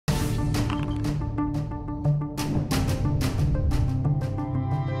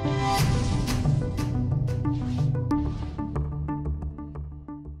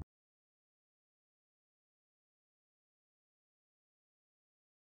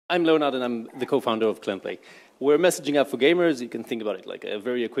I'm Leonard, and I'm the co-founder of ClanPlay. We're a messaging app for gamers. You can think about it like a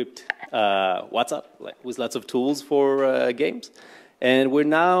very equipped WhatsApp, with lots of tools for games. And we're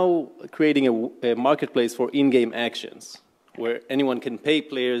now creating a marketplace for in-game actions, where anyone can pay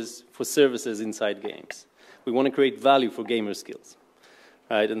players for services inside games. We want to create value for gamer skills.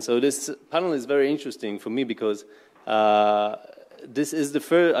 Right? And so this panel is very interesting for me because this is the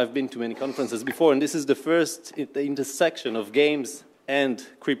first, I've been to many conferences before, and this is the first intersection of games and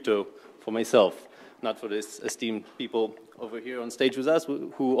crypto for myself, not for this esteemed people over here on stage with us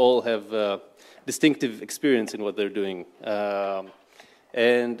who all have distinctive experience in what they're doing.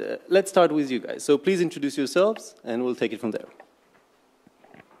 Let's start with you guys. So please introduce yourselves, and we'll take it from there.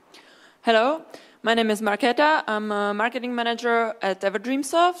 Hello, my name is Markéta. I'm a marketing manager at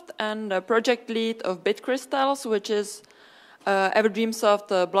EverdreamSoft and a project lead of BitCrystals, which is EverdreamSoft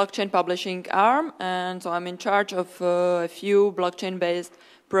blockchain publishing arm. And so I'm in charge of a few blockchain-based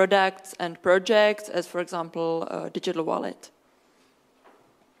products and projects, as for example, a digital wallet.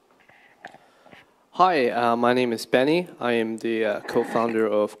 Hi, my name is Benny. I am the co-founder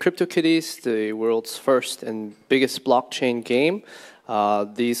of CryptoKitties, the world's first and biggest blockchain game.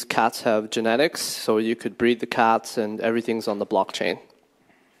 These cats have genetics, so you could breed the cats and everything's on the blockchain.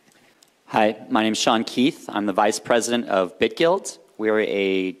 Hi, my name is Sean Keith. I'm the vice president of BitGuild. We are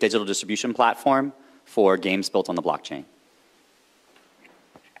a digital distribution platform for games built on the blockchain.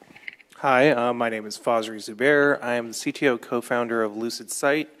 Hi, my name is Fazri Zubair. I am the CTO co-founder of Lucid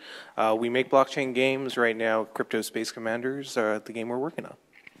site. We make blockchain games right now. Crypto Space Commanders are the game we're working on.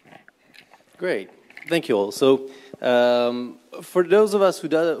 Great. Thank you all. So for those of us who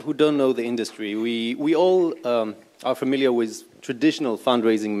don't know the industry, we all are familiar with traditional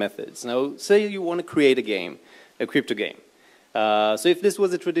fundraising methods. Now, say you want to create a game, a crypto game. So if this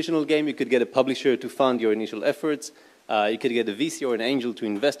was a traditional game, you could get a publisher to fund your initial efforts. You could get a VC or an angel to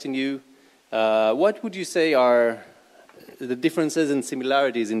invest in you. What would you say are the differences and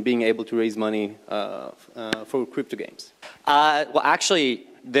similarities in being able to raise money for crypto games? Well, actually,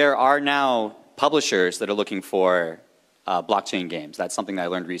 there are now publishers that are looking for blockchain games. That's something that I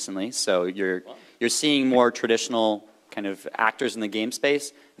learned recently. So you're seeing more traditional kind of actors in the game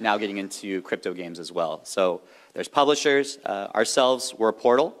space now getting into crypto games as well. So there's publishers. Ourselves, we're a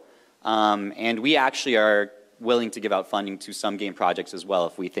portal. And we actually are willing to give out funding to some game projects as well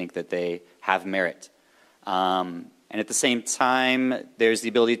if we think that they have merit. And at the same time, there's the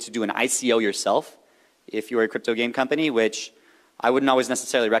ability to do an ICO yourself if you're a crypto game company, which I wouldn't always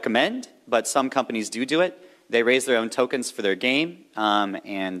necessarily recommend, but some companies do it. They raise their own tokens for their game,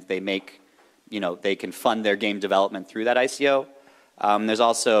 and they make, they can fund their game development through that ICO. There's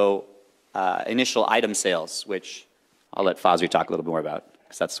also initial item sales, which I'll let Fazri talk a little bit more about,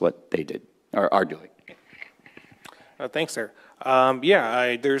 because that's what they did, or are doing. Thanks, sir.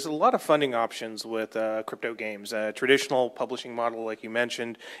 There's a lot of funding options with crypto games. Traditional publishing model, like you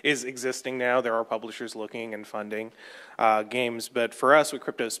mentioned, is existing now. There are publishers looking and funding games. But for us with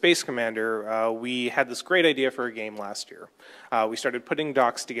Crypto Space Commander, we had this great idea for a game last year. We started putting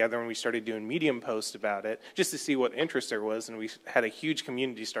docs together and we started doing Medium posts about it just to see what interest there was. And we had a huge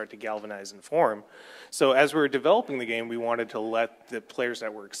community start to galvanize and form. So as we were developing the game, we wanted to let the players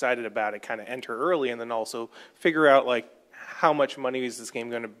that were excited about it kind of enter early and then also figure out how much money is this game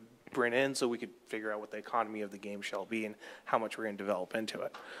going to bring in so we could figure out what the economy of the game shall be and how much we're going to develop into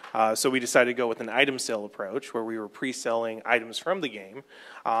it. So we decided to go with an item sale approach where we were pre-selling items from the game.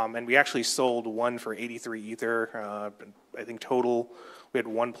 And we actually sold one for 83 Ether. I think total, we had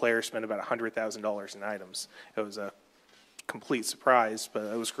one player spend about $100,000 in items. It was a complete surprise, but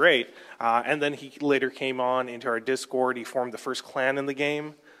it was great. And then he later came on into our Discord. He formed the first clan in the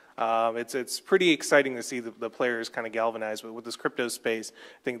game. It's pretty exciting to see the players kind of galvanize. But with this crypto space,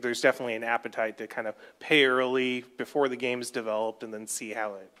 I think there's definitely an appetite to kind of pay early before the game is developed and then see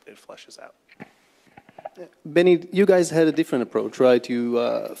how it fleshes out. Benny, you guys had a different approach, right?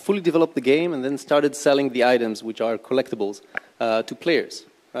 You fully developed the game and then started selling the items, which are collectibles, to players,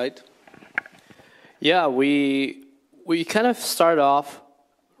 right? Yeah, we kind of started off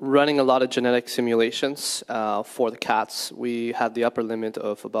running a lot of genetic simulations for the cats. We had the upper limit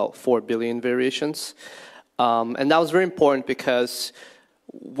of about 4 billion variations. And that was very important because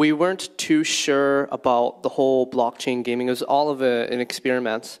we weren't too sure about the whole blockchain gaming. It was all of an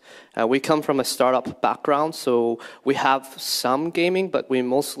experiment. We come from a startup background, so we have some gaming, but we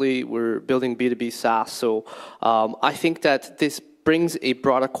mostly were building B2B SaaS. So I think that this brings a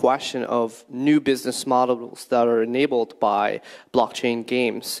broader question of new business models that are enabled by blockchain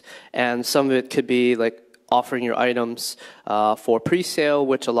games. And some of it could be offering your items for pre-sale,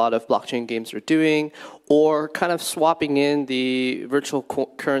 which a lot of blockchain games are doing, or kind of swapping in the virtual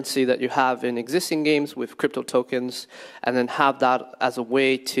currency that you have in existing games with crypto tokens, and then have that as a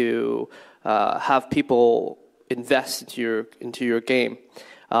way to have people invest into your game.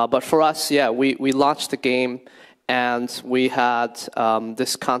 But for us, yeah, we launched the game, and we had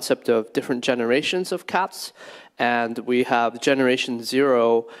this concept of different generations of cats. And we have generation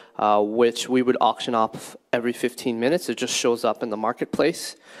 0, which we would auction off every 15 minutes. It just shows up in the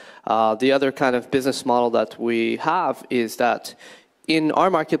marketplace. The other kind of business model that we have is that in our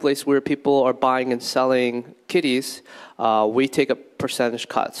marketplace where people are buying and selling kitties, we take a percentage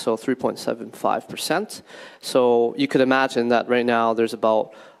cut, so 3.75%. So you could imagine that right now there's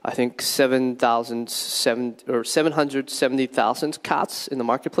about, I think, 770,000 cats in the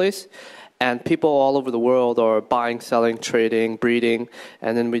marketplace. And people all over the world are buying, selling, trading, breeding,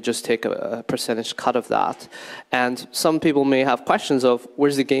 and then we just take a percentage cut of that. And some people may have questions of,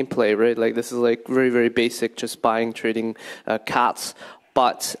 where's the gameplay, right? Like, this is like very, very basic, just buying, trading cats.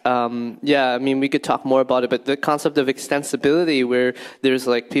 But yeah, I mean, we could talk more about it, but the concept of extensibility, where there's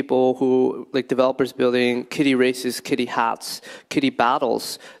like people who, like developers building kitty races, kitty hats, kitty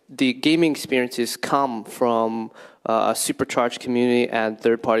battles, the gaming experiences come from a supercharged community and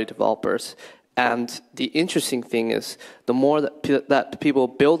third-party developers. And the interesting thing is, the more that people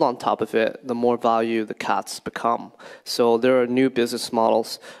build on top of it, the more value the cats become. So there are new business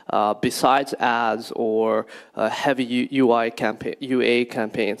models besides ads or heavy UA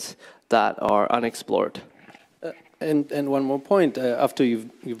campaigns that are unexplored. And one more point: after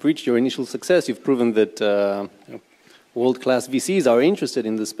you've reached your initial success, you've proven that world-class VCs are interested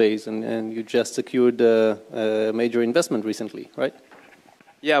in the space, and you just secured a major investment recently, right?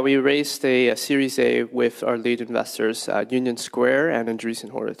 Yeah, we raised a Series A with our lead investors, Union Square and Andreessen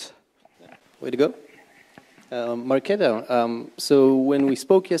Horowitz. Way to go. Markéta, so when we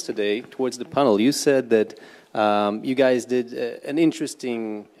spoke yesterday towards the panel, you said that you guys did an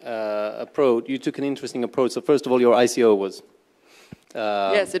interesting approach. You took an interesting approach. So first of all, your ICO was...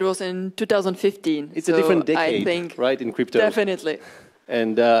 yes, it was in 2015. It's a different decade, I think, right, in crypto. Definitely.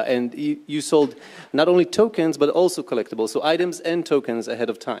 And you sold not only tokens, but also collectibles, so items and tokens ahead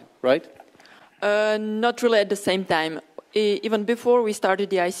of time, right? Not really at the same time. Even before we started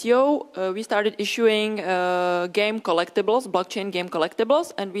the ICO, we started issuing game collectibles, blockchain game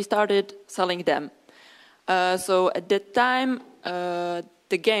collectibles, and we started selling them. So at that time,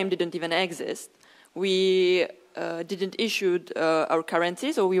 the game didn't even exist. We didn't issue our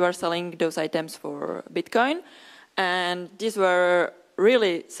currency, so we were selling those items for Bitcoin, and these were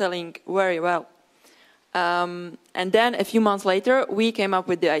really selling very well. And then a few months later, we came up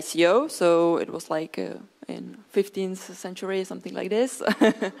with the ICO, so it was like in 15th century, something like this.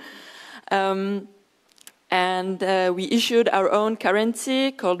 And we issued our own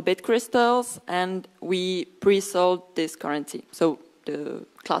currency called BitCrystals, and we pre-sold this currency, so the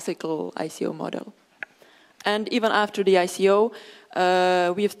classical ICO model. And even after the ICO,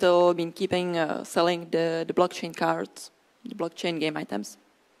 we've still been keeping selling the blockchain cards, the blockchain game items.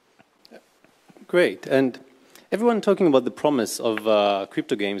 Great. And everyone talking about the promise of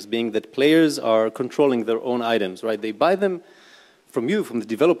crypto games being that players are controlling their own items, right? They buy them from you, from the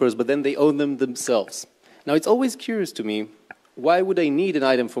developers, but then they own them themselves. Now, it's always curious to me, why would I need an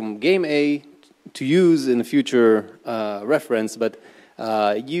item from game A to use in a future reference, but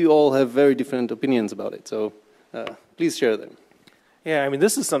you all have very different opinions about it, so please share them. Yeah, I mean,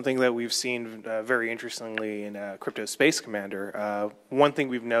 this is something that we've seen very interestingly in Crypto Space Commander. One thing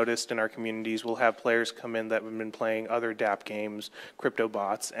we've noticed in our communities, we'll have players come in that have been playing other DApp games, crypto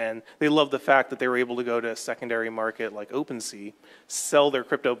bots, and they love the fact that they were able to go to a secondary market like OpenSea, sell their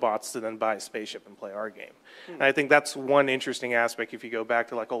crypto bots to then buy a spaceship and play our game. And I think that's one interesting aspect. If you go back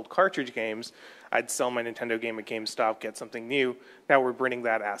to like old cartridge games, I'd sell my Nintendo game at GameStop, get something new. Now we're bringing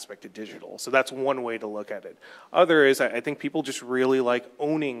that aspect to digital. So that's one way to look at it. Other is, I think people just really like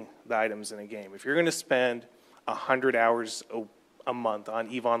owning the items in a game. If you're going to spend 100 hours a month on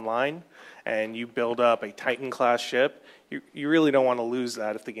EVE Online and you build up a Titan-class ship, you really don't want to lose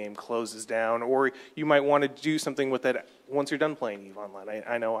that if the game closes down, or you might want to do something with it once you're done playing EVE Online.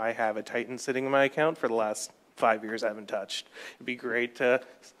 I know I have a Titan sitting in my account for the last 5 years I haven't touched. It'd be great to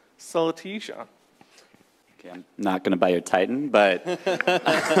sell it to you, Sean. Okay, I'm not going to buy your Titan, but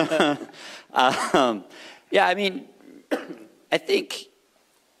yeah, I mean, I think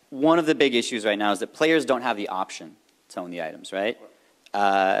one of the big issues right now is that players don't have the option to own the items, right?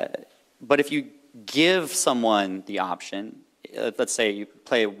 But if you give someone the option, let's say you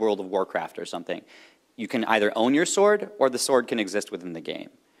play World of Warcraft or something, you can either own your sword or the sword can exist within the game.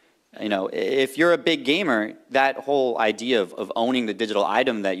 You know, if you're a big gamer, that whole idea of owning the digital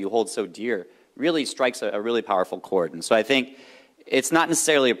item that you hold so dear really strikes a really powerful chord. And so I think it's not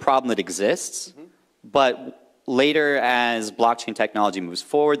necessarily a problem that exists, but later as blockchain technology moves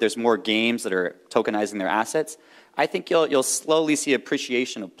forward, there's more games that are tokenizing their assets. I think you'll slowly see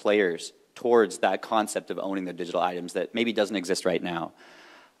appreciation of players towards that concept of owning their digital items that maybe doesn't exist right now.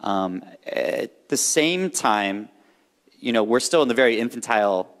 At the same time, you know, we're still in the very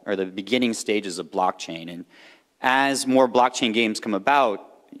infantile or the beginning stages of blockchain, and as more blockchain games come about,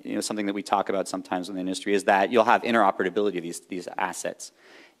 you know, something that we talk about sometimes in the industry is that you'll have interoperability of these assets.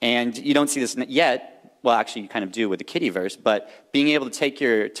 And you don't see this yet, well actually you kind of do with the Kittyverse, but being able to take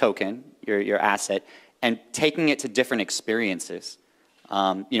your token, your asset, and taking it to different experiences,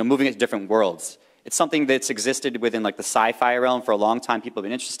 you know, moving it to different worlds. It's something that's existed within like the sci-fi realm for a long time. People have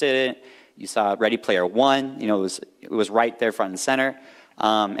been interested in it. You saw Ready Player One, you know, it was right there front and center.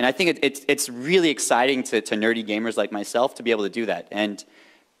 And I think it's really exciting to nerdy gamers like myself to be able to do that. And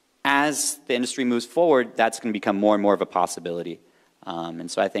as the industry moves forward, that's going to become more and more of a possibility. And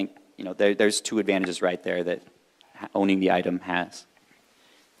so I think, you know, there's two advantages right there that owning the item has.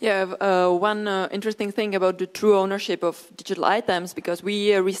 Yeah, one interesting thing about the true ownership of digital items, because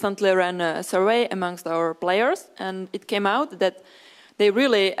we recently ran a survey amongst our players, and it came out that they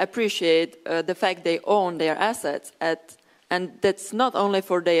really appreciate the fact they own their assets, and that's not only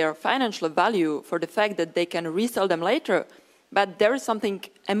for their financial value, for the fact that they can resell them later, but there is something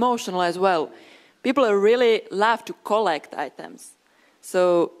emotional as well. People really love to collect items,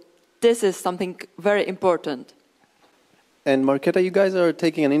 so this is something very important. And Markéta, you guys are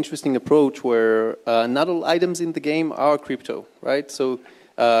taking an interesting approach where not all items in the game are crypto, right? So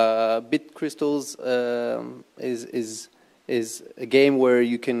BitCrystals is a game where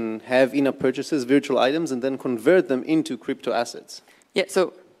you can have in-app purchases, virtual items, and then convert them into crypto assets. Yeah,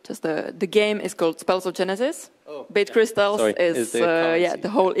 so just the game is called Spells of Genesis. Oh, BitCrystals is the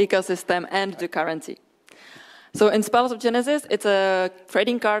whole ecosystem and the currency. So in Spells of Genesis, it's a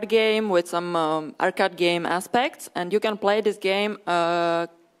trading card game with some arcade game aspects, and you can play this game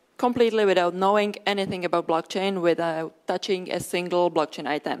completely without knowing anything about blockchain, without touching a single blockchain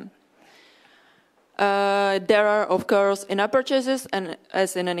item. There are, of course, in-app purchases, and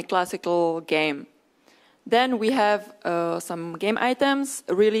as in any classical game. Then we have some game items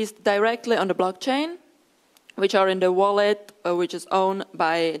released directly on the blockchain, which are in the wallet, which is owned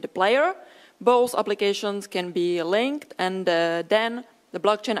by the player. Both applications can be linked, and then the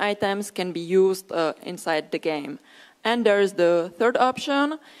blockchain items can be used inside the game. And there is the third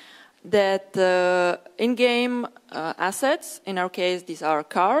option, that in-game assets, in our case these are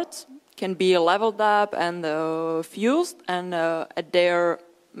cards, can be leveled up and fused, and at their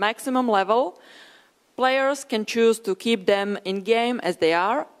maximum level, players can choose to keep them in-game as they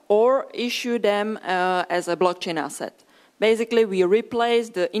are, or issue them as a blockchain asset. Basically, we replace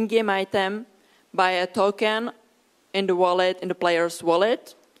the in-game item by a token in the wallet, in the player's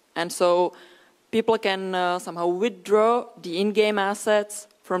wallet, and so people can somehow withdraw the in-game assets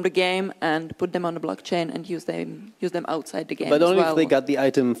from the game and put them on the blockchain and use them outside the game. But only as well. if they got the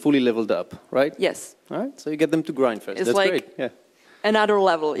item fully leveled up, right? Yes. All right. So you get them to grind first. It's That's like great. Yeah. Another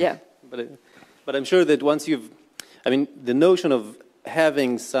level. Yeah. But I'm sure that once you've, I mean, the notion of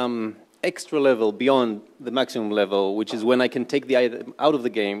having some extra level beyond the maximum level, which is when I can take the item out of the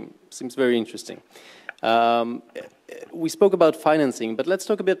game, seems very interesting. We spoke about financing, but let's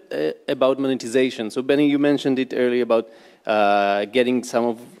talk a bit about monetization. So Benny, you mentioned it earlier about getting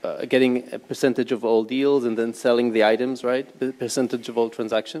a percentage of all deals and then selling the items, right? The percentage of all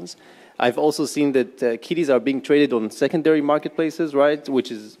transactions. I've also seen that kitties are being traded on secondary marketplaces, right? Which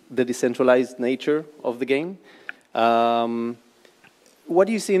is the decentralized nature of the game. What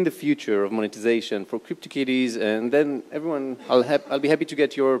do you see in the future of monetization for CryptoKitties? And then everyone, I'll be happy to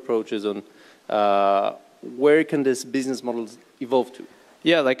get your approaches on where can this business model evolve to?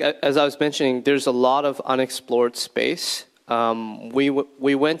 Yeah, like as I was mentioning, there's a lot of unexplored space.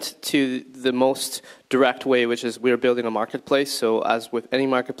 We went to the most direct way, which is we're building a marketplace. So as with any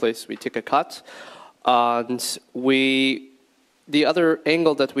marketplace, we take a cut. And the other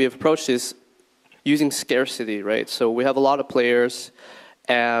angle that we have approached is using scarcity, right? So we have a lot of players,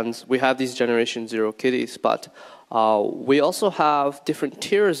 and we have these Generation Zero kitties, but we also have different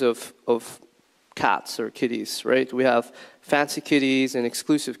tiers of cats or kitties, right? We have fancy kitties and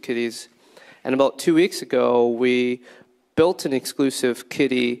exclusive kitties. And about 2 weeks ago, we built an exclusive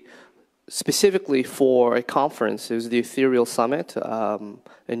kitty specifically for a conference. It was the Ethereal Summit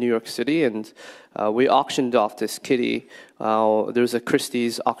in New York City, and we auctioned off this kitty. There was a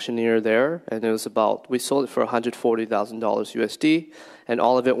Christie's auctioneer there, and it was we sold it for $140,000 USD, and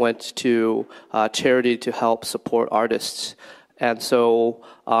all of it went to charity to help support artists. And so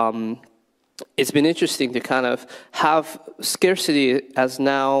it's been interesting to kind of have scarcity as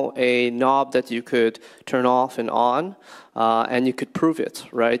now a knob that you could turn off and on, and you could prove it,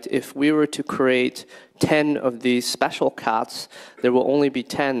 right? If we were to create 10 of these special cats, there will only be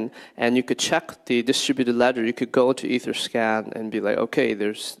 10, and you could check the distributed ledger. You could go to Etherscan and be like, okay,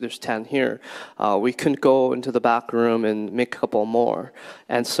 there's 10 here. We couldn't go into the back room and make a couple more.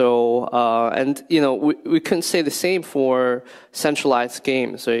 And so, and you know, we couldn't say the same for centralized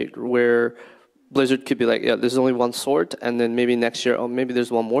games, right? Where Blizzard could be like, yeah, there's only one sword, and then maybe next year, oh, maybe there's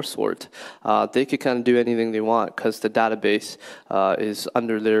one more sword. They could kind of do anything they want because the database is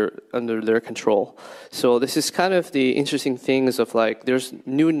under their control. So this is kind of the interesting things of like, there's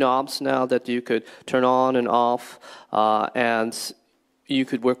new knobs now that you could turn on and off, and you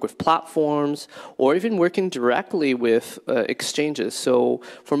could work with platforms or even working directly with exchanges. So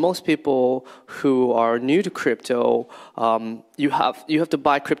for most people who are new to crypto, you have to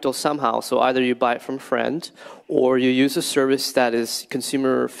buy crypto somehow. So either you buy it from a friend or you use a service that is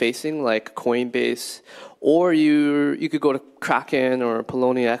consumer facing like Coinbase, or you could go to Kraken or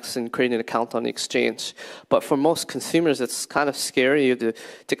Poloniex and create an account on the exchange. But for most consumers, it's kind of scary. You have to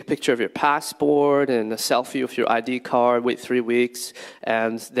take a picture of your passport and a selfie of your ID card, wait 3 weeks,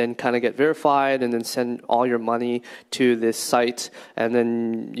 and then kind of get verified and then send all your money to this site, and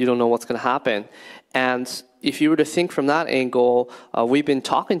then you don't know what's going to happen. And if you were to think from that angle, we've been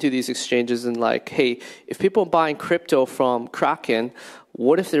talking to these exchanges and like, hey, if people are buying crypto from Kraken,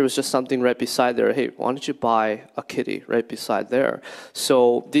 what if there was just something right beside there? Hey, why don't you buy a kitty right beside there?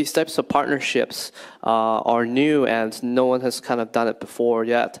 So these types of partnerships are new, and no one has kind of done it before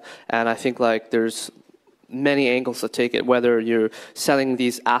yet. And I think like there's many angles to take it, whether you're selling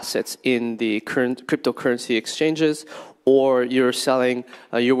these assets in the current cryptocurrency exchanges, or you're selling,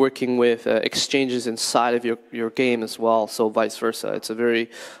 you're working with exchanges inside of your game as well, so vice versa. It's a very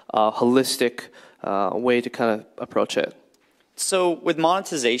holistic way to kind of approach it. So with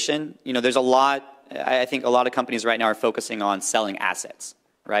monetization, you know, there's a lot, I think a lot of companies right now are focusing on selling assets,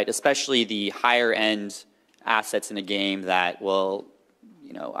 right? Especially the higher end assets in a game that will,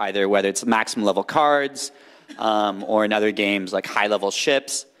 you know, either whether it's maximum level cards or in other games like high level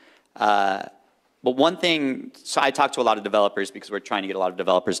ships. But one thing, so I talk to a lot of developers because we're trying to get a lot of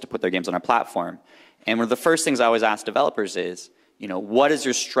developers to put their games on our platform. And one of the first things I always ask developers is, you know, what is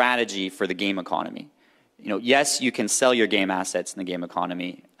your strategy for the game economy? You know, yes, you can sell your game assets in the game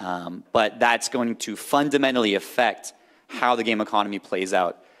economy, but that's going to fundamentally affect how the game economy plays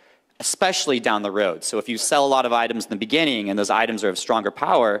out, especially down the road. So if you sell a lot of items in the beginning and those items are of stronger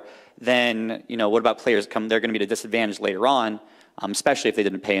power, then, you know, what about players they're going to be at a disadvantage later on, especially if they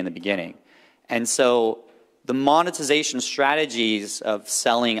didn't pay in the beginning. And so the monetization strategies of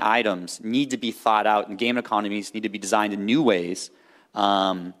selling items need to be thought out, and game economies need to be designed in new ways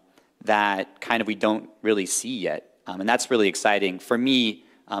that kind of we don't really see yet. And that's really exciting for me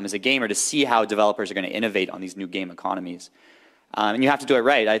as a gamer to see how developers are going to innovate on these new game economies. And you have to do it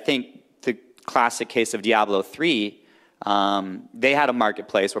right. I think the classic case of Diablo 3, they had a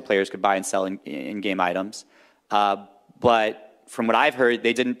marketplace where players could buy and sell in-game items. But from what I've heard,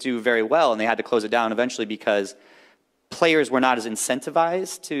 they didn't do very well, and they had to close it down eventually because players were not as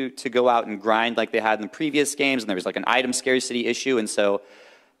incentivized to go out and grind like they had in the previous games, and there was like an item scarcity issue. And so,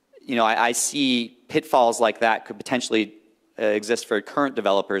 you know, I see pitfalls like that could potentially exist for current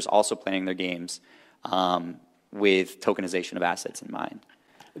developers also playing their games with tokenization of assets in mind.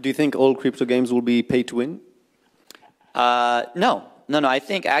 Do you think all crypto games will be pay to win? No. I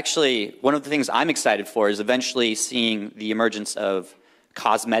think actually one of the things I'm excited for is eventually seeing the emergence of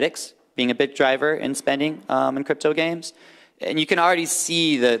cosmetics being a big driver in spending in crypto games. And you can already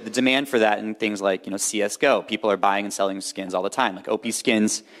see the demand for that in things like, you know, CSGO. People are buying and selling skins all the time. Like OP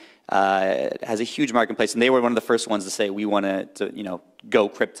Skins has a huge marketplace, and they were one of the first ones to say we want to you know, go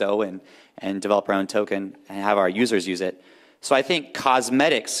crypto and develop our own token and have our users use it. So I think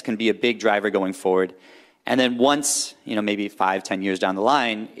cosmetics can be a big driver going forward. And then once, you know, maybe 5, 10 years down the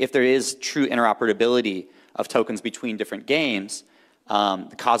line, if there is true interoperability of tokens between different games,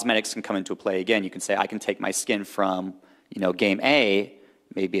 the cosmetics can come into play again. You can say, I can take my skin from, you know, game A,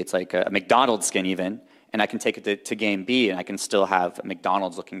 maybe it's like a McDonald's skin even, and I can take it to game B, and I can still have a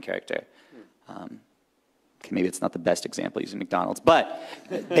McDonald's-looking character. Okay, maybe it's not the best example using McDonald's, but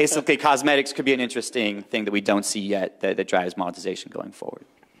basically cosmetics could be an interesting thing that we don't see yet that drives monetization going forward.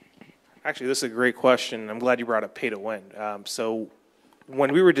 Actually, this is a great question. I'm glad you brought up pay to win. So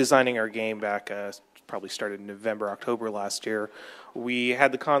when we were designing our game back probably started in November, October last year. We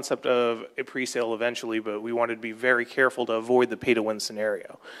had the concept of a pre-sale eventually, but we wanted to be very careful to avoid the pay-to-win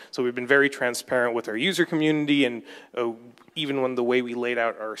scenario. So we've been very transparent with our user community, and even when the way we laid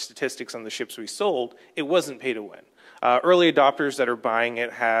out our statistics on the ships we sold, it wasn't pay-to-win. Early adopters that are buying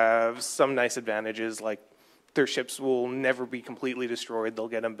it have some nice advantages, like their ships will never be completely destroyed, they'll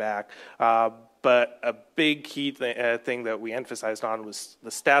get them back. But a big key thing that we emphasized on was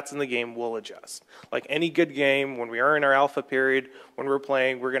the stats in the game will adjust. Like any good game, when we are in our alpha period, when we're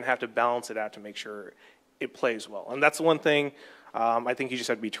playing, we're going to have to balance it out to make sure it plays well. And that's one thing. I think you just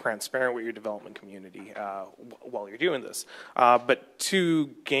have to be transparent with your development community while you're doing this. But to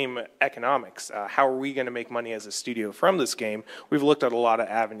game economics, how are we going to make money as a studio from this game? We've looked at a lot of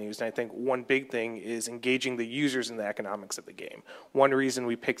avenues, and I think one big thing is engaging the users in the economics of the game. One reason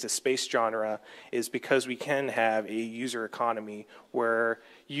we picked the space genre is because we can have a user economy where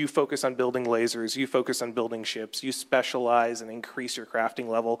you focus on building lasers, you focus on building ships, you specialize and increase your crafting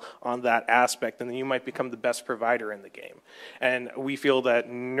level on that aspect, and then you might become the best provider in the game. And we feel that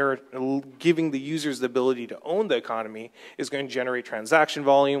giving the users the ability to own the economy is going to generate transaction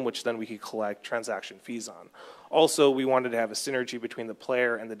volume, which then we could collect transaction fees on. Also, we wanted to have a synergy between the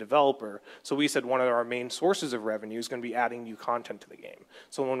player and the developer. So we said one of our main sources of revenue is going to be adding new content to the game.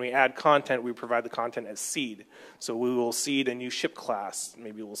 So when we add content, we provide the content as seed. So we will seed a new ship class.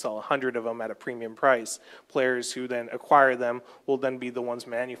 Maybe we'll sell 100 of them at a premium price. Players who then acquire them will then be the ones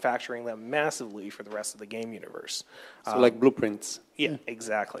manufacturing them massively for the rest of the game universe. So like blueprints. Yeah,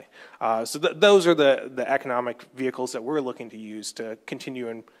 exactly. So those are the economic vehicles that we're looking to use to continue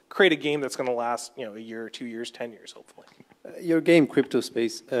and create a game that's going to last, a year, 2 years, 10 years, hopefully. Your game, Crypto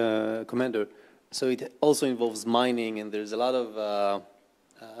Space Commander, so it also involves mining, and there's a lot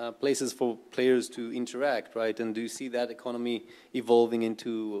of places for players to interact, right? And do you see that economy evolving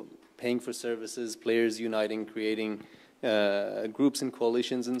into paying for services, players uniting, creating groups and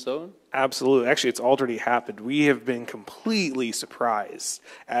coalitions and so on? Absolutely. Actually, it's already happened. We have been completely surprised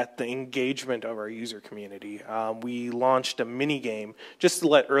at the engagement of our user community. We launched a mini game just to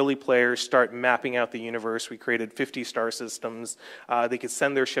let early players start mapping out the universe. We created 50 star systems. They could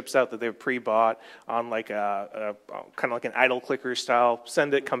send their ships out that they've pre-bought on like kind of like an idle clicker style.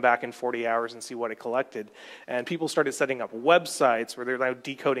 Send it, come back in 40 hours and see what it collected. And people started setting up websites where they're now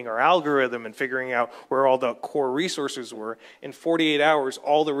decoding our algorithm and figuring out where all the core resources were. In 48 hours,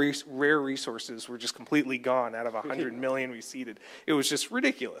 all the rare resources were just completely gone out of 100 million we seeded. It was just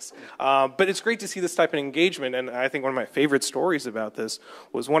ridiculous. But it's great to see this type of engagement, and I think one of my favorite stories about this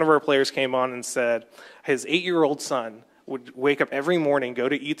was one of our players came on and said his 8-year-old son would wake up every morning, go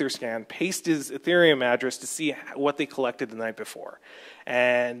to Etherscan, paste his Ethereum address to see what they collected the night before.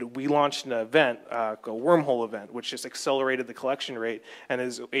 And we launched an event, a wormhole event, which just accelerated the collection rate. And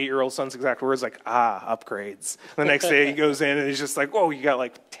his 8-year-old son's exact words like, upgrades. The next day he goes in and he's just like, whoa, you got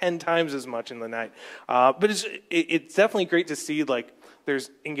like 10 times as much in the night. But it's definitely great to see like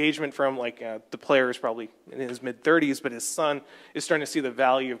there's engagement from like the player is probably in his mid-30s, but his son is starting to see the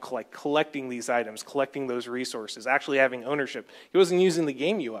value of collecting these items, collecting those resources, actually having ownership. He wasn't using the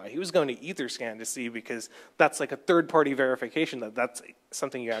game UI. He was going to Etherscan to see, because that's like a third-party verification that that's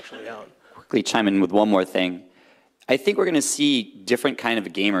something you actually own. Quickly chime in with one more thing. I think we're going to see different kind of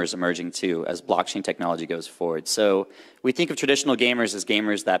gamers emerging too as blockchain technology goes forward. So we think of traditional gamers as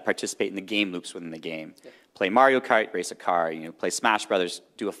gamers that participate in the game loops within the game. Yeah. Play Mario Kart, race a car, play Smash Brothers,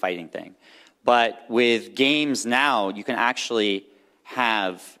 do a fighting thing. But with games now, you can actually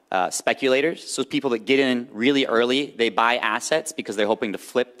have speculators, so people that get in really early, they buy assets because they're hoping to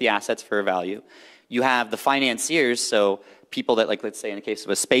flip the assets for value. You have the financiers, so people that, like, let's say in the case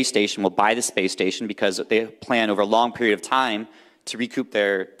of a space station, will buy the space station because they plan over a long period of time to recoup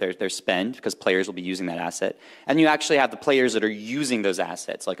their spend, because players will be using that asset. And you actually have the players that are using those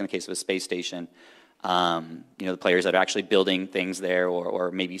assets, like in the case of a space station, the players that are actually building things there,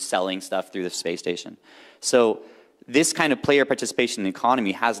 or maybe selling stuff through the space station. So this kind of player participation in the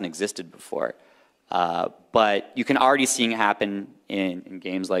economy hasn't existed before. But you can already see it happen in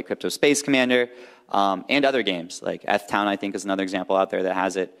games like Crypto Space Commander, and other games, like F-Town, I think, is another example out there that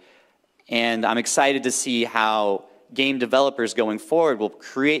has it. And I'm excited to see how game developers going forward will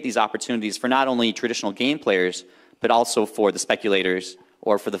create these opportunities for not only traditional game players, but also for the speculators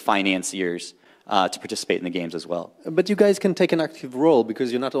or for the financiers to participate in the games as well. But you guys can take an active role,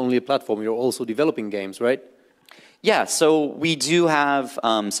 because you're not only a platform, you're also developing games, right? Yeah, so we do have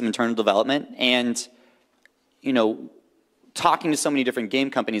some internal development, and talking to so many different game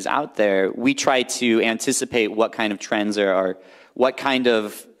companies out there, we try to anticipate what kind of trends there are, what kind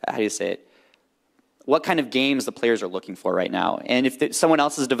of, what kind of games the players are looking for right now. And if someone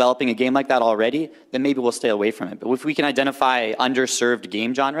else is developing a game like that already, then maybe we'll stay away from it. But if we can identify underserved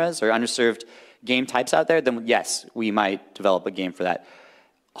game genres or underserved game types out there, then yes, we might develop a game for that.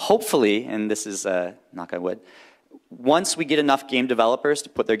 Hopefully, and this is knock on wood, once we get enough game developers to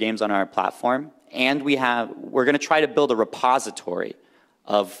put their games on our platform, and we're going to try to build a repository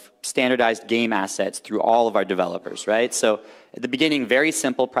of standardized game assets through all of our developers, right? So at the beginning, very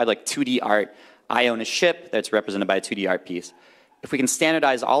simple, probably like 2D art. I own a ship that's represented by a 2D art piece. If we can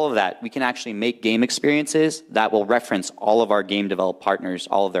standardize all of that, we can actually make game experiences that will reference all of our game developed partners,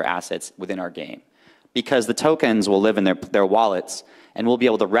 all of their assets within our game. Because the tokens will live in their wallets, and we'll be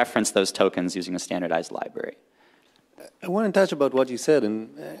able to reference those tokens using a standardized library. I want to touch about what you said and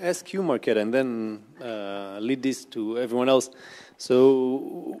ask you, Markéta, and then lead this to everyone else.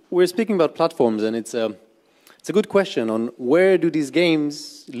 So we're speaking about platforms, and it's a good question on where do these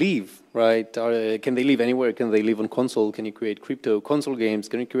games live, right? Can they live anywhere? Can they live on console? Can you create crypto console games?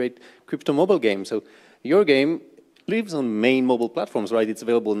 Can you create crypto mobile games? So your game lives on main mobile platforms, right? It's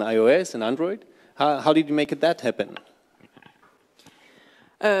available on iOS and Android. How did you make that happen?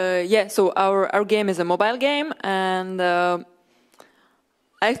 Yeah, so our game is a mobile game, and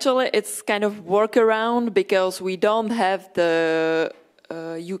actually it's kind of workaround because we don't have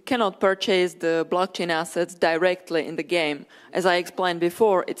you cannot purchase the blockchain assets directly in the game. As I explained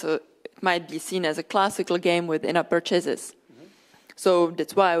before, it might be seen as a classical game with in-app purchases. So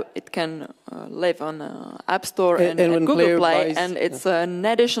that's why it can live on App Store and Google Play, and it's an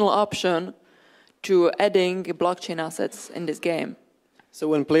additional option to adding blockchain assets in this game. So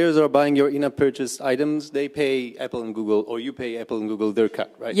when players are buying your in-app purchase items, they pay Apple and Google, or you pay Apple and Google their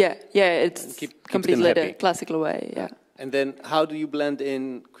cut, right? Yeah, it's completely the classical way, yeah. And then how do you blend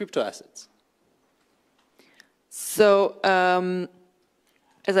in crypto assets? So,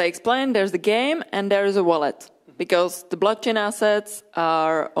 as I explained, there's the game and there is a wallet. Because the blockchain assets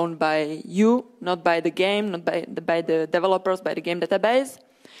are owned by you, not by the game, not by the developers, by the game database.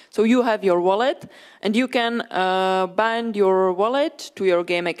 So you have your wallet, and you can bind your wallet to your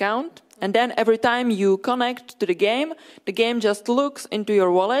game account, and then every time you connect to the game just looks into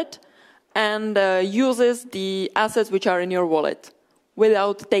your wallet and uses the assets which are in your wallet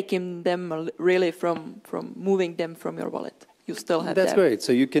without taking them really from moving them from your wallet. You still have That's great.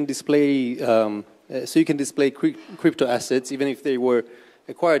 So you can display crypto assets even if they were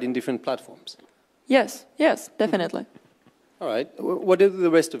acquired in different platforms. Yes, definitely. All right. What do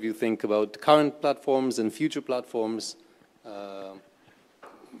the rest of you think about current platforms and future platforms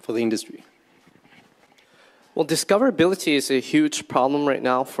for the industry? Well, discoverability is a huge problem right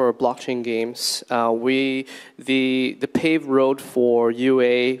now for blockchain games. The paved road for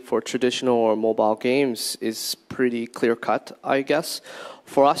UA for traditional or mobile games is pretty clear-cut, I guess.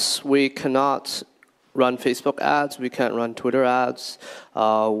 For us, we cannot run Facebook ads, we can't run Twitter ads,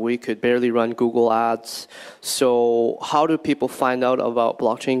 we could barely run Google ads. So how do people find out about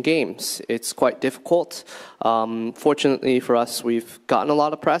blockchain games? It's quite difficult. Fortunately for us, we've gotten a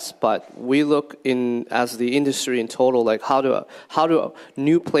lot of press, but we look in as the industry in total, like how do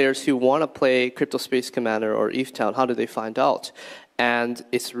new players who want to play Crypto Space Commander or ETH how do they find out? And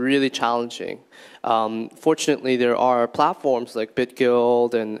it's really challenging. Fortunately, there are platforms like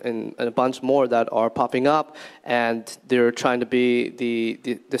BitGuild and a bunch more that are popping up, and they're trying to be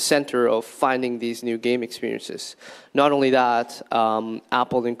the center of finding these new game experiences. Not only that,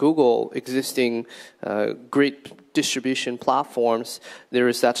 Apple and Google, existing great distribution platforms, there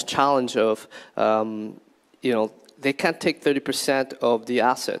is that challenge of, they can't take 30% of the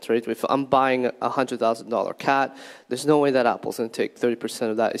assets, right? If I'm buying a $100,000 cat, there's no way that Apple's going to take 30%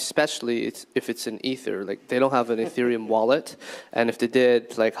 of that, especially if it's an Ether. Like, they don't have an Ethereum wallet, and if they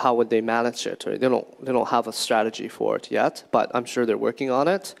did, like, how would they manage it? Right? They don't have a strategy for it yet, but I'm sure they're working on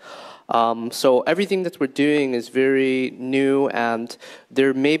it. So everything that we're doing is very new, and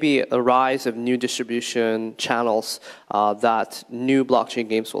there may be a rise of new distribution channels that new blockchain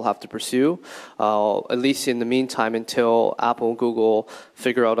games will have to pursue, at least in the meantime until Apple and Google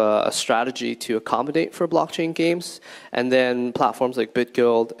figure out a strategy to accommodate for blockchain games. And then platforms like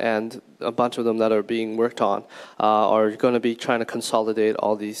BitGuild and a bunch of them that are being worked on are going to be trying to consolidate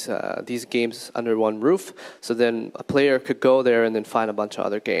all these games under one roof. So then a player could go there and then find a bunch of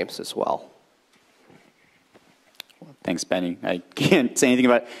other games as well. Thanks, Benny. I can't say anything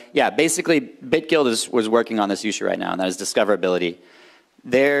about it. Yeah, basically, BitGuild was working on this issue right now, and that is discoverability.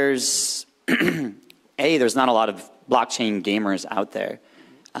 There's not a lot of blockchain gamers out there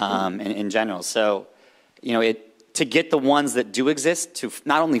in general. So, to get the ones that do exist to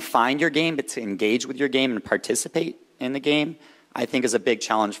not only find your game, but to engage with your game and participate in the game, I think is a big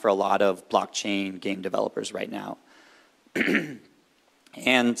challenge for a lot of blockchain game developers right now.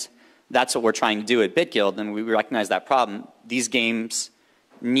 And that's what we're trying to do at BitGuild, and we recognize that problem. These games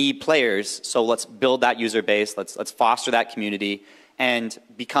need players, so let's build that user base, let's foster that community, and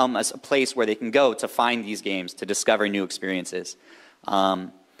become a place where they can go to find these games, to discover new experiences.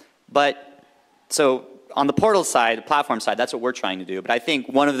 So on the portal side, the platform side, that's what we're trying to do. But I think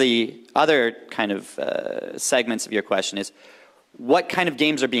one of the other kind of segments of your question is, what kind of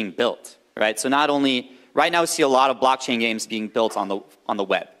games are being built, right? So not only, right now we see a lot of blockchain games being built on the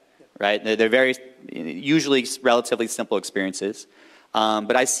web, right? They're very, usually relatively simple experiences.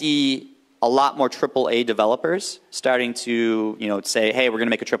 But I see a lot more AAA developers starting to, say, hey, we're going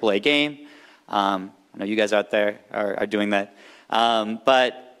to make a AAA game. I know you guys out there are doing that.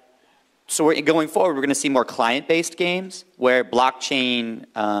 So going forward, we're going to see more client-based games where blockchain,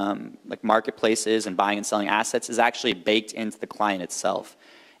 like marketplaces and buying and selling assets, is actually baked into the client itself.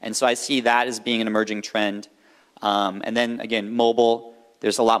 And so I see that as being an emerging trend. And then, again, mobile.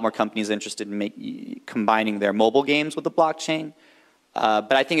 There's a lot more companies interested in combining their mobile games with the blockchain.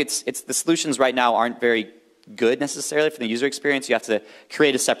 But I think it's the solutions right now aren't very good necessarily for the user experience. You have to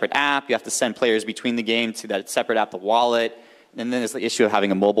create a separate app. You have to send players between the game to that separate app, the wallet. And then there's the issue of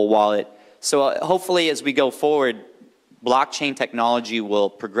having a mobile wallet. So hopefully as we go forward, blockchain technology will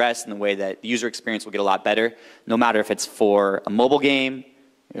progress in the way that the user experience will get a lot better, no matter if it's for a mobile game,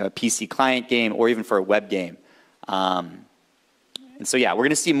 a PC client game, or even for a web game. And so yeah, we're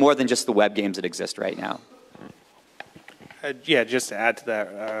going to see more than just the web games that exist right now. Yeah, just to add to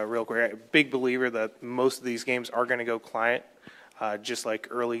that real quick, I'm a big believer that most of these games are going to go client. Just like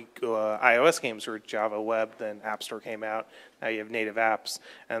early iOS games were Java Web, then App Store came out. Now you have native apps,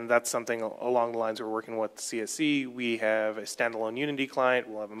 and that's something along the lines we're working with CSE. We have a standalone Unity client.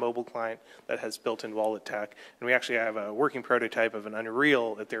 We'll have a mobile client that has built-in wallet tech, and we actually have a working prototype of an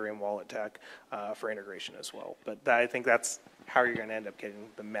Unreal Ethereum wallet tech for integration as well. But I think that's how you're going to end up getting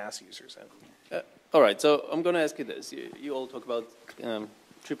the mass users in. All right, so I'm going to ask you this. You all talk about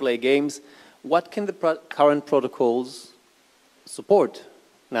AAA games. What can the current protocols support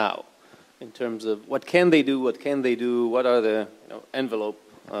now in terms of what can they do, what are the envelope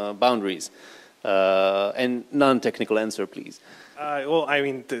boundaries? And non-technical answer, please. Well, I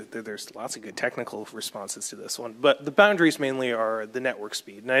mean, there's lots of good technical responses to this one, but the boundaries mainly are the network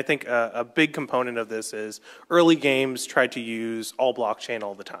speed. And I think a big component of this is early games tried to use all blockchain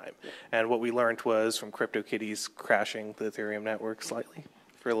all the time. And what we learned was from CryptoKitties crashing the Ethereum network slightly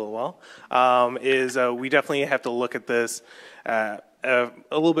for a little while, is we definitely have to look at this a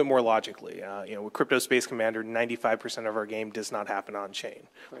little bit more logically. With Crypto Space Commander, 95% of our game does not happen on chain.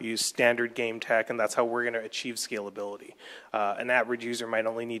 We use standard game tech, and that's how we're going to achieve scalability. An average user might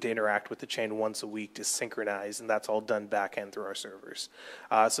only need to interact with the chain once a week to synchronize, and that's all done back end through our servers.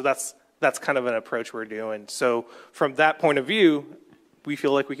 So that's kind of an approach we're doing. So from that point of view, we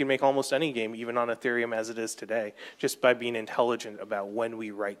feel like we can make almost any game, even on Ethereum as it is today, just by being intelligent about when we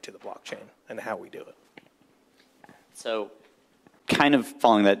write to the blockchain and how we do it. So kind of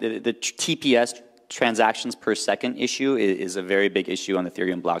following that, the TPS, transactions per second issue, is a very big issue on the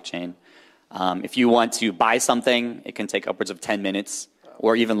Ethereum blockchain. If you want to buy something, it can take upwards of 10 minutes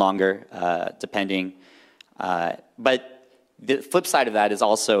or even longer, depending. But the flip side of that is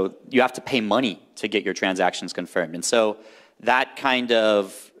also you have to pay money to get your transactions confirmed. And so that kind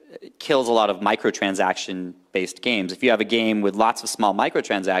of kills a lot of microtransaction-based games. If you have a game with lots of small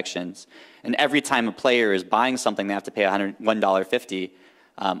microtransactions, and every time a player is buying something, they have to pay $1.50,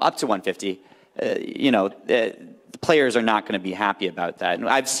 up to $1.50, the players are not going to be happy about that. And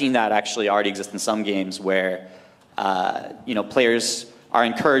I've seen that actually already exist in some games where, players are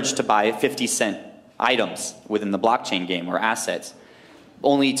encouraged to buy 50-cent items within the blockchain game or assets,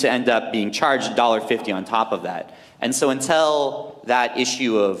 only to end up being charged $1.50 on top of that. And so until that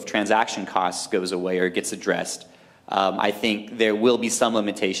issue of transaction costs goes away or gets addressed, I think there will be some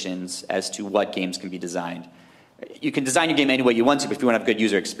limitations as to what games can be designed. You can design your game any way you want to, but if you want to have a good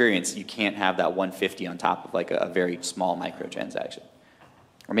user experience, you can't have that $1.50 on top of like a very small microtransaction.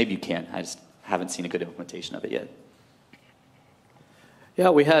 Or maybe you can. I just haven't seen a good implementation of it yet.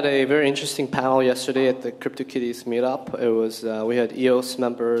 Yeah, we had a very interesting panel yesterday at the CryptoKitties meetup. It was we had EOS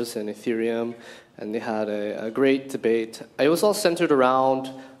members and Ethereum, and they had a great debate. It was all centered around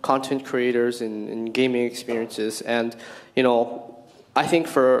content creators and gaming experiences. And, I think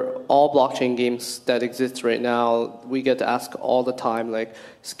for all blockchain games that exist right now, we get to ask all the time, like,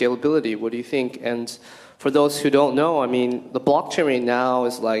 scalability, what do you think? And For those who don't know, I mean, the blockchain right now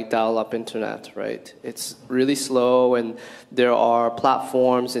is like dial-up internet, right? It's really slow, and there are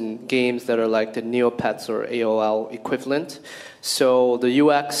platforms and games that are like the Neopets or AOL equivalent. So the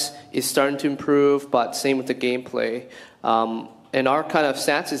UX is starting to improve, but same with the gameplay. And our kind of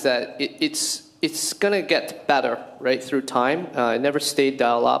stance is that it's going to get better, right, through time. It never stayed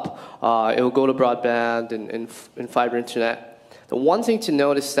dial-up. It will go to broadband and fiber internet. The one thing to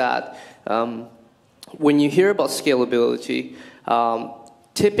note is that when you hear about scalability,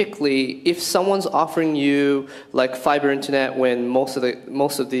 typically, if someone's offering you like fiber internet when most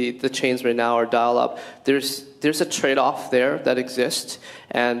of the chains right now are dial-up, there's a trade-off there that exists,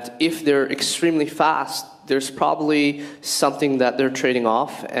 and if they're extremely fast, there's probably something that they're trading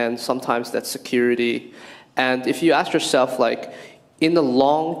off, and sometimes that's security. And if you ask yourself, like, in the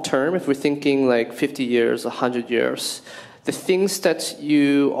long term, if we're thinking like 50 years, 100 years, the things that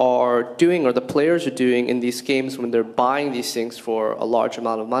you are doing or the players are doing in these games when they're buying these things for a large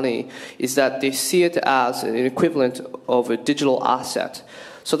amount of money is that they see it as an equivalent of a digital asset.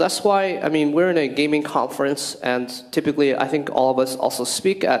 So that's why, I mean, we're in a gaming conference, and typically I think all of us also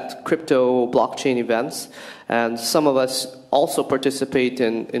speak at crypto blockchain events, and some of us also participate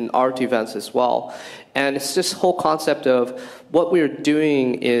in art events as well. And it's this whole concept of what we're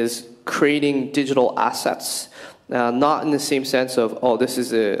doing is creating digital assets. Not in the same sense of, oh, this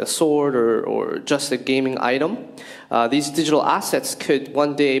is a sword or just a gaming item. These digital assets could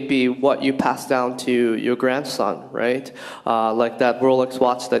one day be what you pass down to your grandson, right? Like that Rolex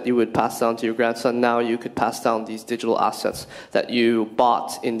watch that you would pass down to your grandson, now you could pass down these digital assets that you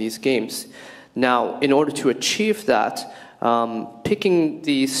bought in these games. Now, in order to achieve that, picking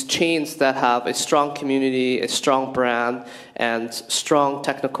these chains that have a strong community, a strong brand, and strong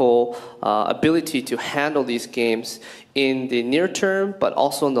technical ability to handle these games in the near term, but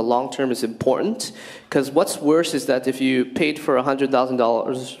also in the long term is important. Because what's worse is that if you paid for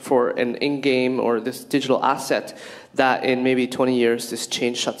 $100,000 for an in-game or this digital asset, that in maybe 20 years this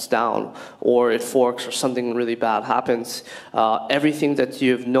chain shuts down or it forks or something really bad happens, everything that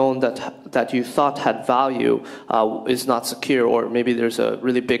you've known that you thought had value is not secure, or maybe there's a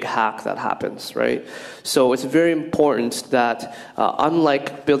really big hack that happens, right? So it's very important that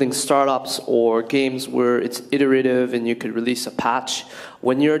unlike building startups or games where it's iterative and you could release a patch,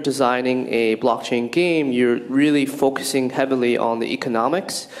 when you're designing a blockchain game, you're really focusing heavily on the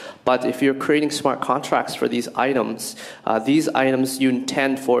economics. But if you're creating smart contracts for these items you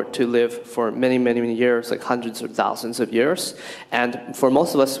intend for it to live for many, many, many years, like hundreds or thousands of years. And for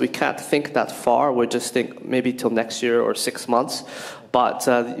most of us, we can't think that far. We just think maybe till next year or 6 months. But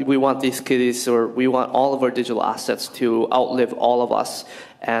we want these kitties, or we want all of our digital assets to outlive all of us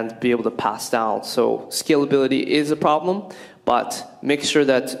and be able to pass down. So scalability is a problem. But make sure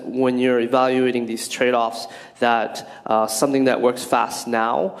that when you're evaluating these trade-offs, that something that works fast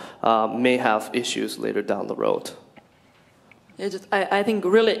now may have issues later down the road. Yeah, I think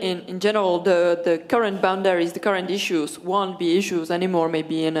really in general, the current boundaries, the current issues won't be issues anymore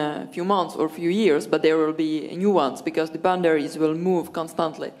maybe in a few months or a few years, but there will be new ones because the boundaries will move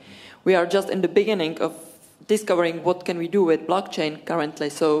constantly. We are just in the beginning of discovering what can we do with blockchain currently,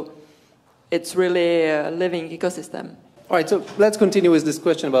 so it's really a living ecosystem. All right, so let's continue with this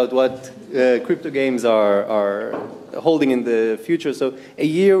question about what crypto games are holding in the future. So a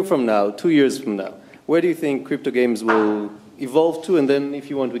year from now, 2 years from now, where do you think crypto games will evolve to? And then if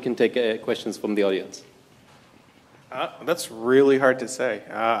you want, we can take questions from the audience. That's really hard to say.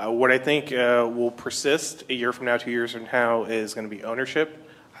 What I think will persist a year from now, 2 years from now, is going to be ownership,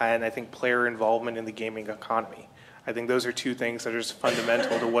 and I think player involvement in the gaming economy. I think those are two things that are just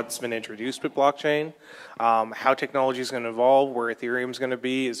fundamental to what's been introduced with blockchain. How technology is going to evolve, where Ethereum is going to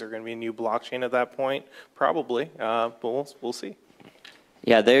be, is there going to be a new blockchain at that point? Probably, but we'll see.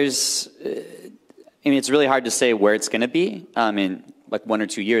 Yeah, I mean, it's really hard to say where it's going to be in like 1 or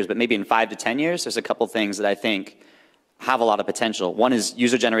 2 years, but maybe in 5 to 10 years, there's a couple things that I think have a lot of potential. One is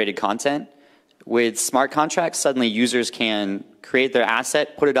user-generated content. With smart contracts, suddenly users can create their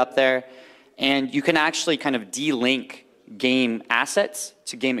asset, put it up there, and you can actually kind of de-link game assets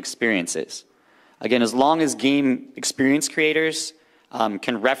to game experiences. Again, as long as game experience creators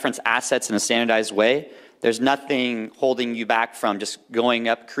can reference assets in a standardized way, there's nothing holding you back from just going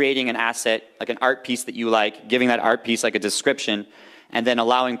up, creating an asset, like an art piece that you like, giving that art piece like a description, and then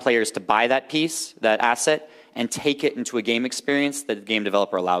allowing players to buy that piece, that asset, and take it into a game experience that the game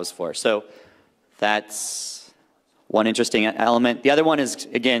developer allows for. So that's one interesting element. The other one is,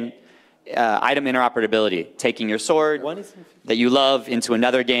 again, item interoperability, taking your sword that you love into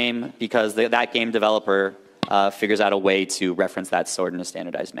another game because that game developer figures out a way to reference that sword in a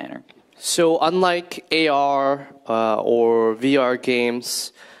standardized manner. So unlike AR or VR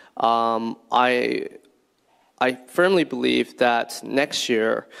games, I firmly believe that next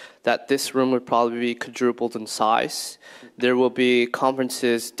year that this room would probably be quadrupled in size. There will be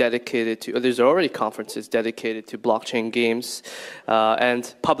conferences dedicated to, there's already conferences dedicated to blockchain games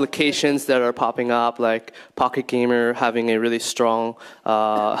and publications that are popping up, like Pocket Gamer having a really strong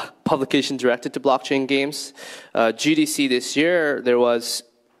publication directed to blockchain games. GDC this year, there was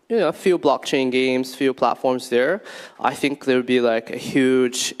a few blockchain games, few platforms there. I think there would be like a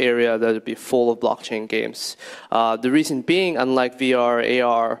huge area that would be full of blockchain games. The reason being, unlike VR,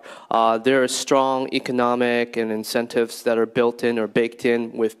 AR, there are strong economic and incentives that are built in or baked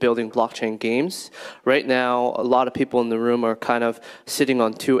in with building blockchain games. Right now, a lot of people in the room are kind of sitting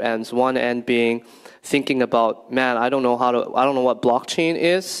on two ends. One end being thinking about, man, I don't know what blockchain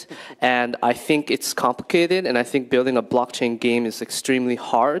is, and I think it's complicated, and I think building a blockchain game is extremely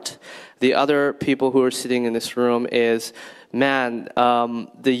hard. The other people who are sitting in this room is, man,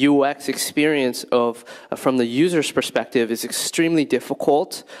 the UX experience from the user's perspective is extremely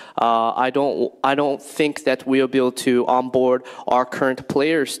difficult. I don't think that we'll be able to onboard our current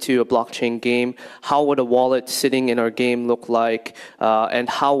players to a blockchain game. How would a wallet sitting in our game look like, and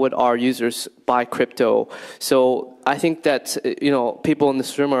how would our users buy crypto? So I think that people in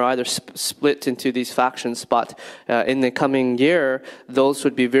this room are either split into these factions, but in the coming year, those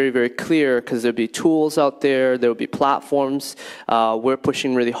would be very, very clear because there'll be tools out there, there'll be platforms. We're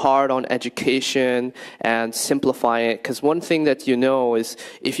pushing really hard on education and simplifying it, because one thing that is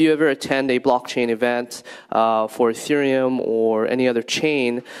if you ever attend a blockchain event for Ethereum or any other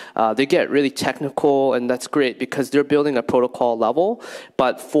chain, they get really technical, and that's great because they're building a protocol level.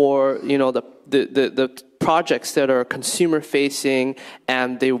 But for the projects that are consumer facing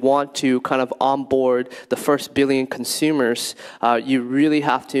and they want to kind of onboard the first billion consumers, you really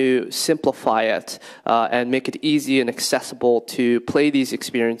have to simplify it and make it easy and accessible to play these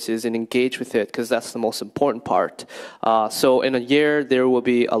experiences and engage with it, because that's the most important part. So in a year, there will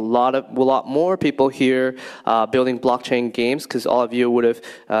be a lot more people here building blockchain games, because all of you would have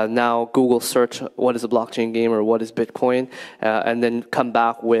now Google search what is a blockchain game or what is Bitcoin, and then come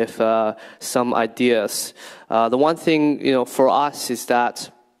back with some ideas. The one thing, for us is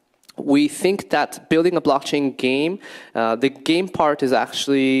that we think that building a blockchain game, the game part is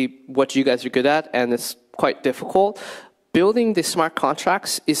actually what you guys are good at, and it's quite difficult. Building the smart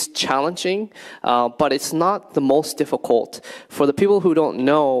contracts is challenging, but it's not the most difficult. For the people who don't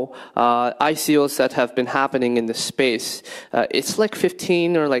know, ICOs that have been happening in this space, it's like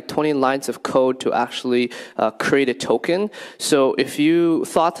 15 or like 20 lines of code to actually create a token. So if you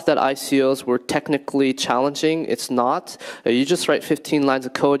thought that ICOs were technically challenging, it's not. You just write 15 lines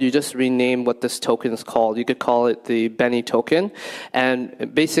of code, you just rename what this token is called. You could call it the Benny token.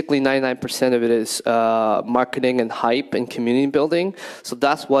 And basically 99% of it is marketing and hype and community building. So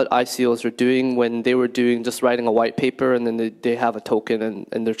that's what ICOs are doing when they were doing just writing a white paper, and then they have a token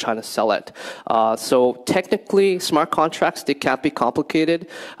and they're trying to sell it. So technically, smart contracts, they can't be complicated.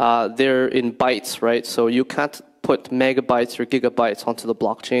 They're in bytes, right? So you can't put megabytes or gigabytes onto the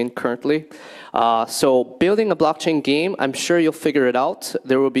blockchain currently. So building a blockchain game, I'm sure you'll figure it out.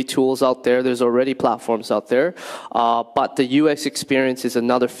 There will be tools out there. There's already platforms out there. But the UX experience is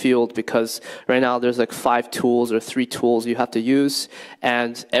another field, because right now there's like 5 tools or 3 tools you have to use.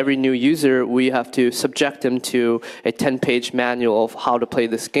 And every new user, we have to subject them to a 10-page manual of how to play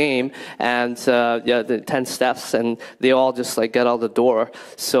this game. And the 10 steps, and they all just like get out the door.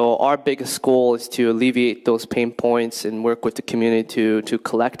 So our biggest goal is to alleviate those pain points and work with the community to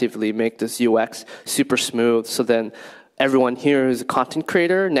collectively make this UX super smooth, so then everyone here who's a content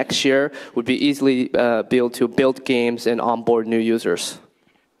creator next year would be easily be able to build games and onboard new users.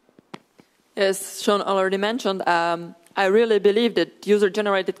 As Sean already mentioned, I really believe that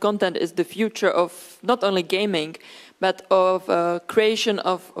user-generated content is the future of not only gaming, but of creation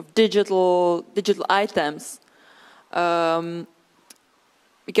of digital items.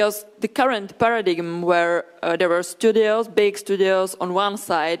 Because the current paradigm where there were big studios on one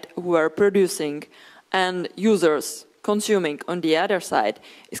side who are producing and users consuming on the other side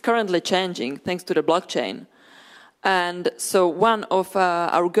is currently changing thanks to the blockchain. And so one of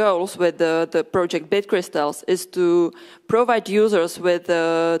our goals with the project BitCrystals is to provide users with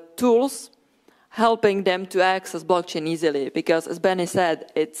tools helping them to access blockchain easily. Because as Benny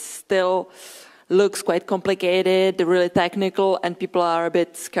said, it's still looks quite complicated, really technical, and people are a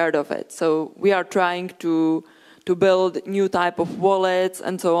bit scared of it. So we are trying to build new type of wallets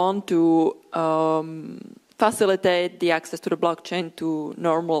and so on to facilitate the access to the blockchain to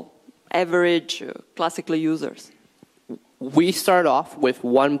normal, average, classical users. we started off with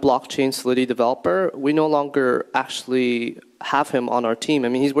one blockchain Solidity developer. We no longer actually have him on our team. I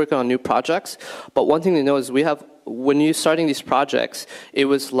mean, he's working on new projects. But one thing to know is when you're starting these projects, it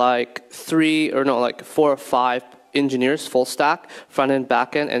was like 4 or 5 engineers, full stack, front end,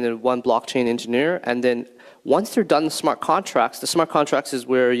 back end, and then one blockchain engineer. And then once they're done the smart contracts is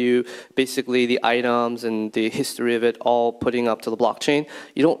where you basically the items and the history of it all putting up to the blockchain.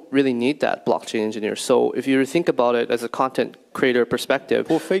 You don't really need that blockchain engineer. So if you think about it as a content creator perspective.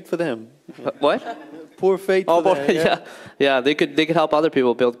 Poor fate for them. What? Poor fate for them. Yeah, they could help other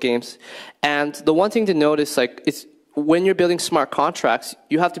people build games. And the one thing to notice, like, it's when you're building smart contracts,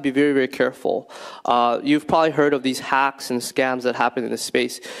 you have to be very, very careful. You've probably heard of these hacks and scams that happen in this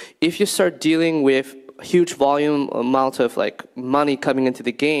space. If you start dealing with huge volume amount of like money coming into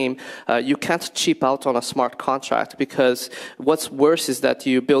the game, you can't cheap out on a smart contract, because what's worse is that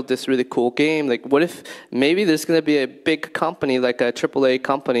you build this really cool game. Like, what if maybe there's going to be a big company, like a AAA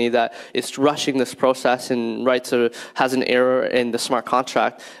company, that is rushing this process and has an error in the smart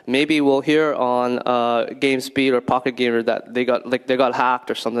contract? Maybe we'll hear on GameSpeed or Pocket Gamer that they got hacked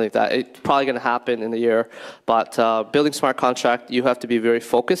or something like that. It's probably going to happen in a year. But building smart contract, you have to be very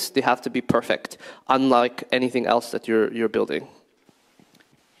focused. They have to be perfect, unlike anything else that you're building.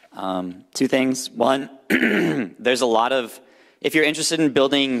 2 things. One, there's a lot of, if you're interested in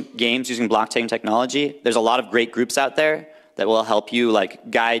building games using blockchain technology, there's a lot of great groups out there that will help you, like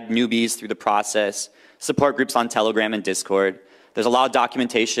guide newbies through the process, support groups on Telegram and Discord. There's a lot of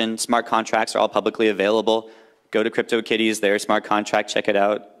documentation. Smart contracts are all publicly available. Go to CryptoKitties, their smart contract, check it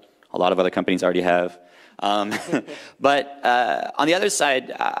out. A lot of other companies already have. But on the other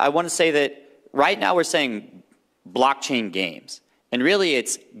side, I want to say that right now we're saying blockchain games. And really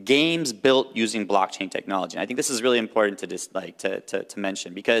it's games built using blockchain technology. And I think this is really important to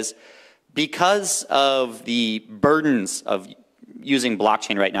mention, because of the burdens of using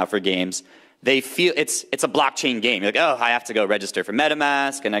blockchain right now for games, they feel it's a blockchain game. You're like, oh, I have to go register for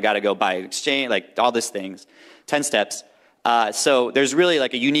MetaMask, and I got to go buy exchange, like all these things, 10 steps. So there's really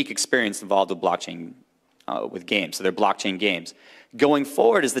like a unique experience involved with blockchain, with games. So they're blockchain games. Going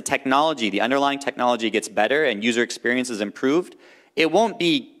forward, as the technology, the underlying technology gets better and user experience is improved, it won't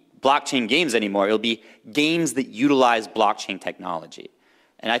be blockchain games anymore. It'll be games that utilize blockchain technology.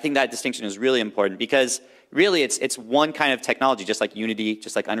 And I think that distinction is really important, because really it's one kind of technology, just like Unity,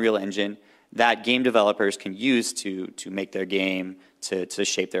 just like Unreal Engine, that game developers can use to make their game, to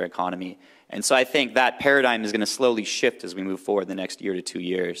shape their economy. And so I think that paradigm is going to slowly shift as we move forward the next year to 2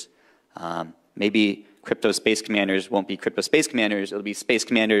 years. Maybe Crypto Space Commanders won't be Crypto Space Commanders, it'll be Space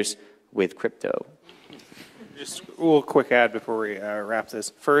Commanders with crypto. Just a little quick ad before we wrap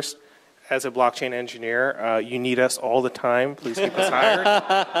this. First, as a blockchain engineer, you need us all the time. Please keep us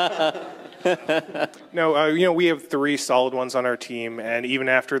hired. No, you know, we have 3 solid ones on our team, and even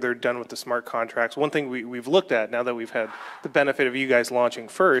after they're done with the smart contracts, one thing we've looked at, now that we've had the benefit of you guys launching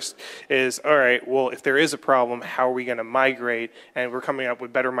first, is, all right, well, if there is a problem, how are we going to migrate? And we're coming up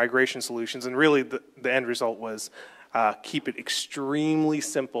with better migration solutions, and really the end result was keep it extremely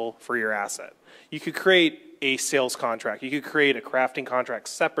simple for your asset. You could create a sales contract. You could create a crafting contract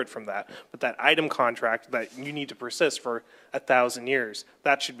separate from that, but that item contract that you need to persist for 1,000 years,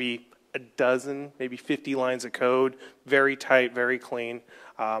 that should be a dozen, maybe 50 lines of code, very tight, very clean,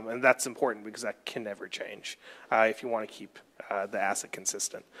 and that's important because that can never change if you want to keep the asset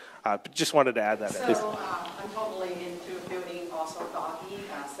consistent. But just wanted to add that in. So I'm totally into building also Doggy,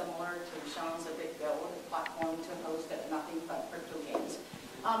 similar to Sean's BitGuild platform to host nothing but crypto games.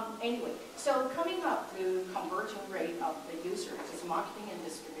 Anyway, so coming up to conversion rate of the users, because marketing and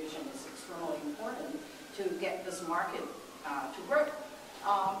distribution is extremely important to get this market to grow.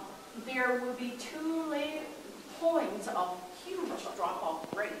 There will be 2 points of huge drop-off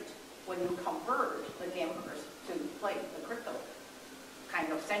rate when you convert the gamers to play the crypto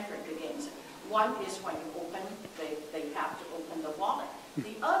kind of centric games. One is when you open, they have to open the wallet.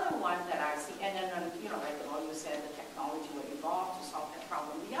 The other one that I see, and then, you know, like all you said, the technology will evolve to solve that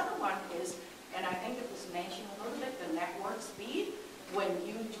problem. The other one is, and I think it was mentioned a little bit, the network speed. When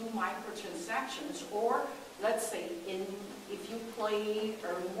you do microtransactions, or let's say if you play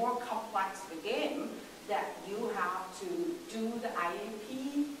a more complex game that you have to do the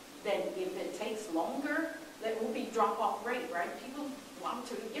IAP, then if it takes longer, that will be drop-off rate, right? People want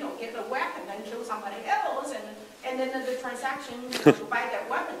to, you know, get a weapon and kill somebody else, and then the transaction to buy that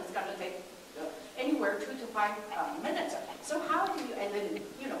weapon is going to take anywhere 2 to 5 minutes. So how do you, and then,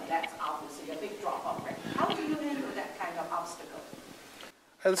 you know, that's obviously a big drop-off rate. How do you handle that kind of obstacle?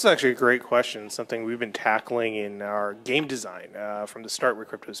 That's actually a great question, something we've been tackling in our game design from the start with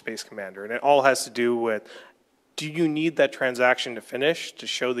Crypto Space Commander. And it all has to do with do you need that transaction to finish to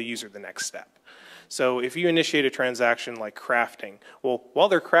show the user the next step? So if you initiate a transaction like crafting, well, while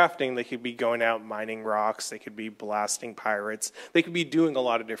they're crafting, they could be going out mining rocks, they could be blasting pirates, they could be doing a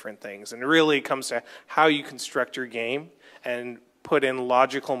lot of different things. And it really comes to how you construct your game and put in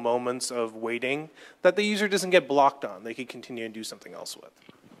logical moments of waiting that the user doesn't get blocked on. They could continue and do something else with.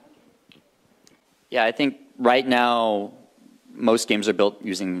 Yeah, I think right now most games are built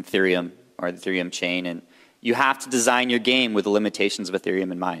using Ethereum or the Ethereum chain, and you have to design your game with the limitations of Ethereum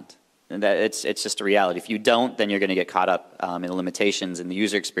in mind. And that it's just a reality. If you don't, then you're going to get caught up in the limitations, and the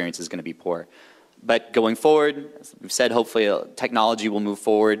user experience is going to be poor. But going forward, as we've said, hopefully technology will move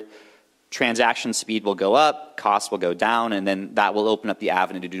forward. Transaction speed will go up, costs will go down, and then that will open up the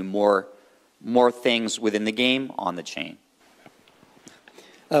avenue to do more things within the game on the chain.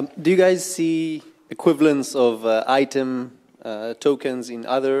 Do you guys see equivalents of item tokens in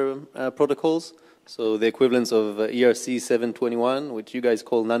other protocols? So the equivalents of ERC 721, which you guys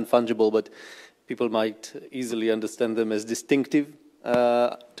call non-fungible, but people might easily understand them as distinctive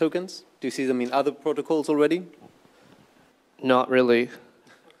tokens. Do you see them in other protocols already? Not really.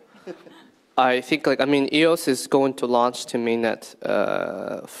 I think, EOS is going to launch to mainnet,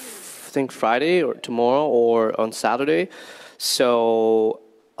 I think Friday or tomorrow or on Saturday. So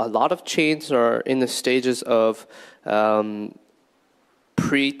a lot of chains are in the stages of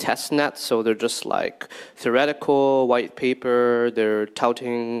pre-testnet, so they're just like theoretical, white paper, they're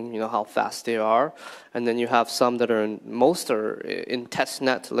touting, how fast they are. And then you have some that are most are in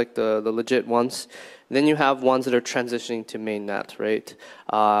testnet, like the legit ones. Then you have ones that are transitioning to mainnet, right?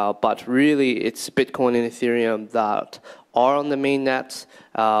 But really, it's Bitcoin and Ethereum that are on the mainnet,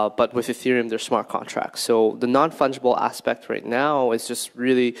 but with Ethereum, they're smart contracts. So the non-fungible aspect right now is just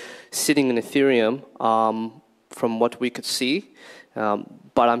really sitting in Ethereum from what we could see.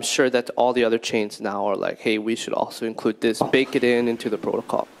 But I'm sure that all the other chains now are like, hey, we should also include this, bake it into the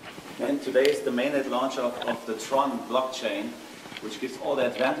protocol. And today is the mainnet launch of the Tron blockchain, which gives all the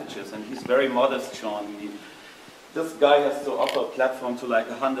advantages. And he's very modest, Sean. This guy has to offer a platform to like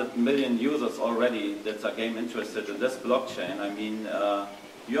 100 million users already that are game interested in this blockchain. I mean,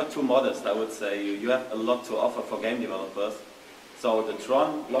 you're too modest, I would say. You have a lot to offer for game developers. So the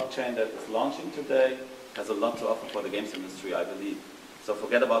Tron blockchain that is launching today has a lot to offer for the games industry, I believe. So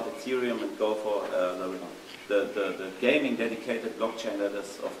forget about Ethereum and go for the gaming dedicated blockchain that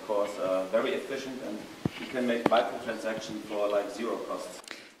is, of course, very efficient, and you can make microtransactions for like zero costs.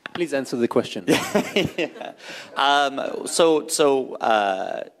 Please answer the question. Yeah.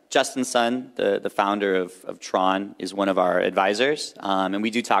 Justin Sun, the founder of Tron, is one of our advisors, and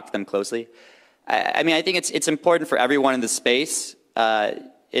we do talk to them closely. I mean, I think it's important for everyone in the space.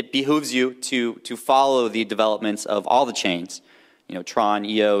 It behooves you to follow the developments of all the chains. Tron,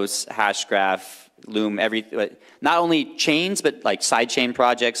 EOS, Hashgraph, Loom, everything. Not only chains, but like sidechain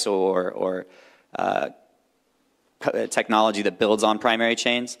projects or technology that builds on primary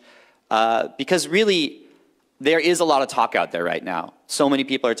chains. Because really, there is a lot of talk out there right now. So many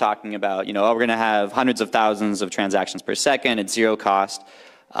people are talking about, we're going to have hundreds of thousands of transactions per second at zero cost.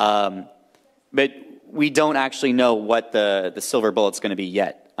 But we don't actually know what the silver bullet's going to be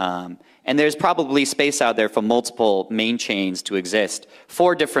yet. And there's probably space out there for multiple main chains to exist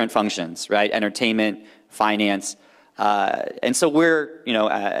for different functions, right? Entertainment, finance. And so we're,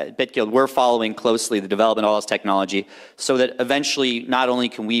 at BitGuild, we're following closely the development of all this technology so that eventually not only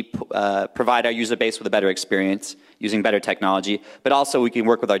can we provide our user base with a better experience using better technology, but also we can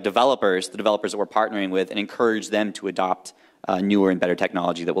work with our developers, the developers that we're partnering with, and encourage them to adopt newer and better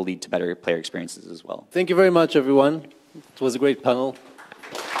technology that will lead to better player experiences as well. Thank you very much, everyone. It was a great panel.